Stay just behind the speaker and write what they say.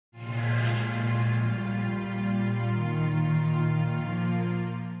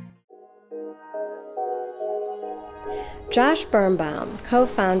Josh Birnbaum,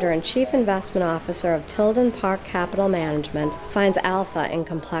 co-founder and chief investment officer of Tilden Park Capital Management, finds alpha in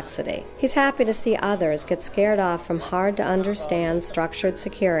complexity. He's happy to see others get scared off from hard-to-understand structured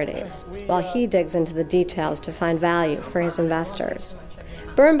securities, while he digs into the details to find value for his investors.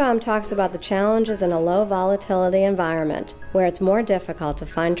 Birnbaum talks about the challenges in a low-volatility environment, where it's more difficult to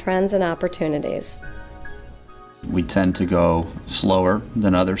find trends and opportunities. We tend to go slower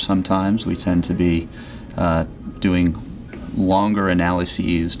than others sometimes. We tend to be doing longer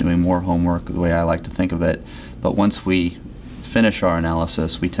analyses, doing more homework, the way I like to think of it. But once we finish our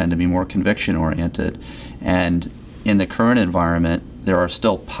analysis, we tend to be more conviction-oriented. And in the current environment, there are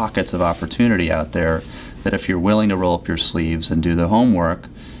still pockets of opportunity out there that if you're willing to roll up your sleeves and do the homework,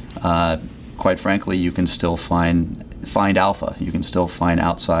 quite frankly, you can still find alpha. You can still find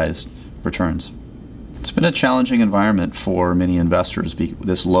outsized returns. It's been a challenging environment for many investors.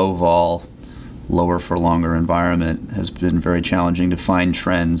 This low vol, lower for longer environment has been very challenging to find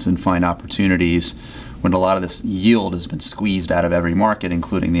trends and find opportunities when a lot of this yield has been squeezed out of every market,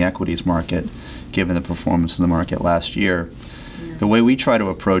 including the equities market, given the performance of the market last year. The way we try to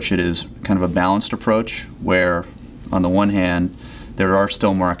approach it is kind of a balanced approach where, on the one hand, there are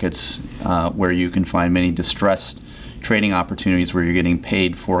still markets where you can find many distressed trading opportunities where you're getting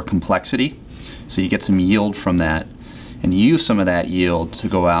paid for complexity. So you get some yield from that, and use some of that yield to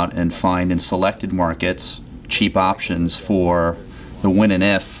go out and find in selected markets cheap options for the when and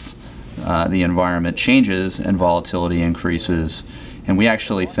if the environment changes and volatility increases. And we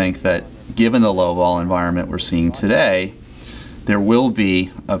actually think that given the low vol environment we're seeing today, there will be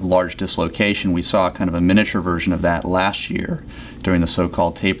a large dislocation. We saw kind of a miniature version of that last year during the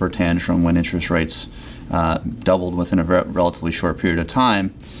so-called taper tantrum when interest rates doubled within a relatively short period of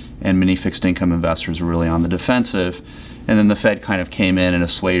time, and many fixed income investors were really on the defensive. And then the Fed kind of came in and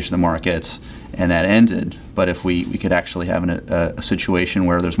assuaged the markets, and that ended. But if we could actually have a situation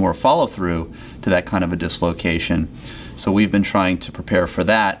where there's more follow-through to that kind of a dislocation. So we've been trying to prepare for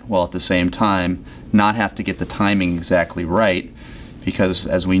that, while at the same time not have to get the timing exactly right, because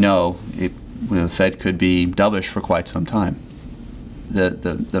as we know, the Fed could be dovish for quite some time.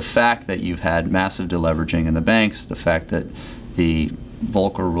 The fact that you've had massive deleveraging in the banks, the fact that the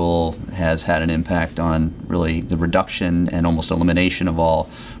Volcker rule has had an impact on really the reduction and almost elimination of all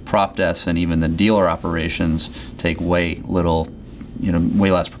prop desks, and even the dealer operations take way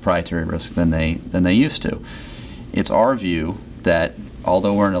less proprietary risk than they used to. It's our view that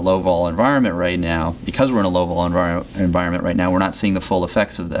although we're in a low vol environment right now, because we're in a low vol environment right now, we're not seeing the full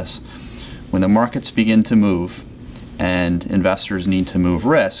effects of this. When the markets begin to move and investors need to move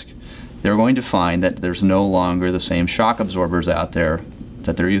risk, they're going to find that there's no longer the same shock absorbers out there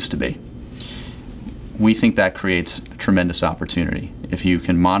that there used to be. We think that creates tremendous opportunity. If you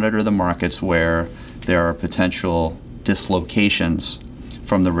can monitor the markets where there are potential dislocations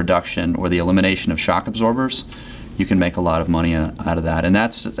from the reduction or the elimination of shock absorbers, you can make a lot of money out of that. And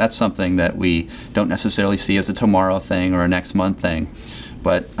that's something that we don't necessarily see as a tomorrow thing or a next month thing.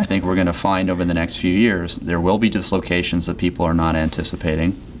 But I think we're going to find over the next few years there will be dislocations that people are not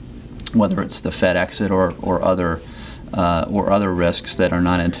anticipating, whether it's the Fed exit or other risks that are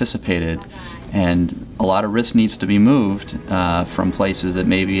not anticipated. And a lot of risk needs to be moved from places that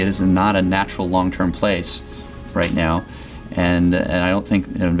maybe it is not a natural long-term place right now. And I don't think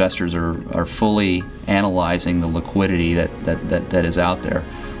investors are fully analyzing the liquidity that is out there.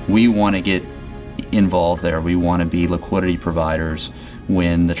 We want to get involved there. We want to be liquidity providers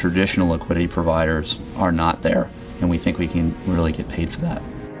when the traditional liquidity providers are not there. And we think we can really get paid for that.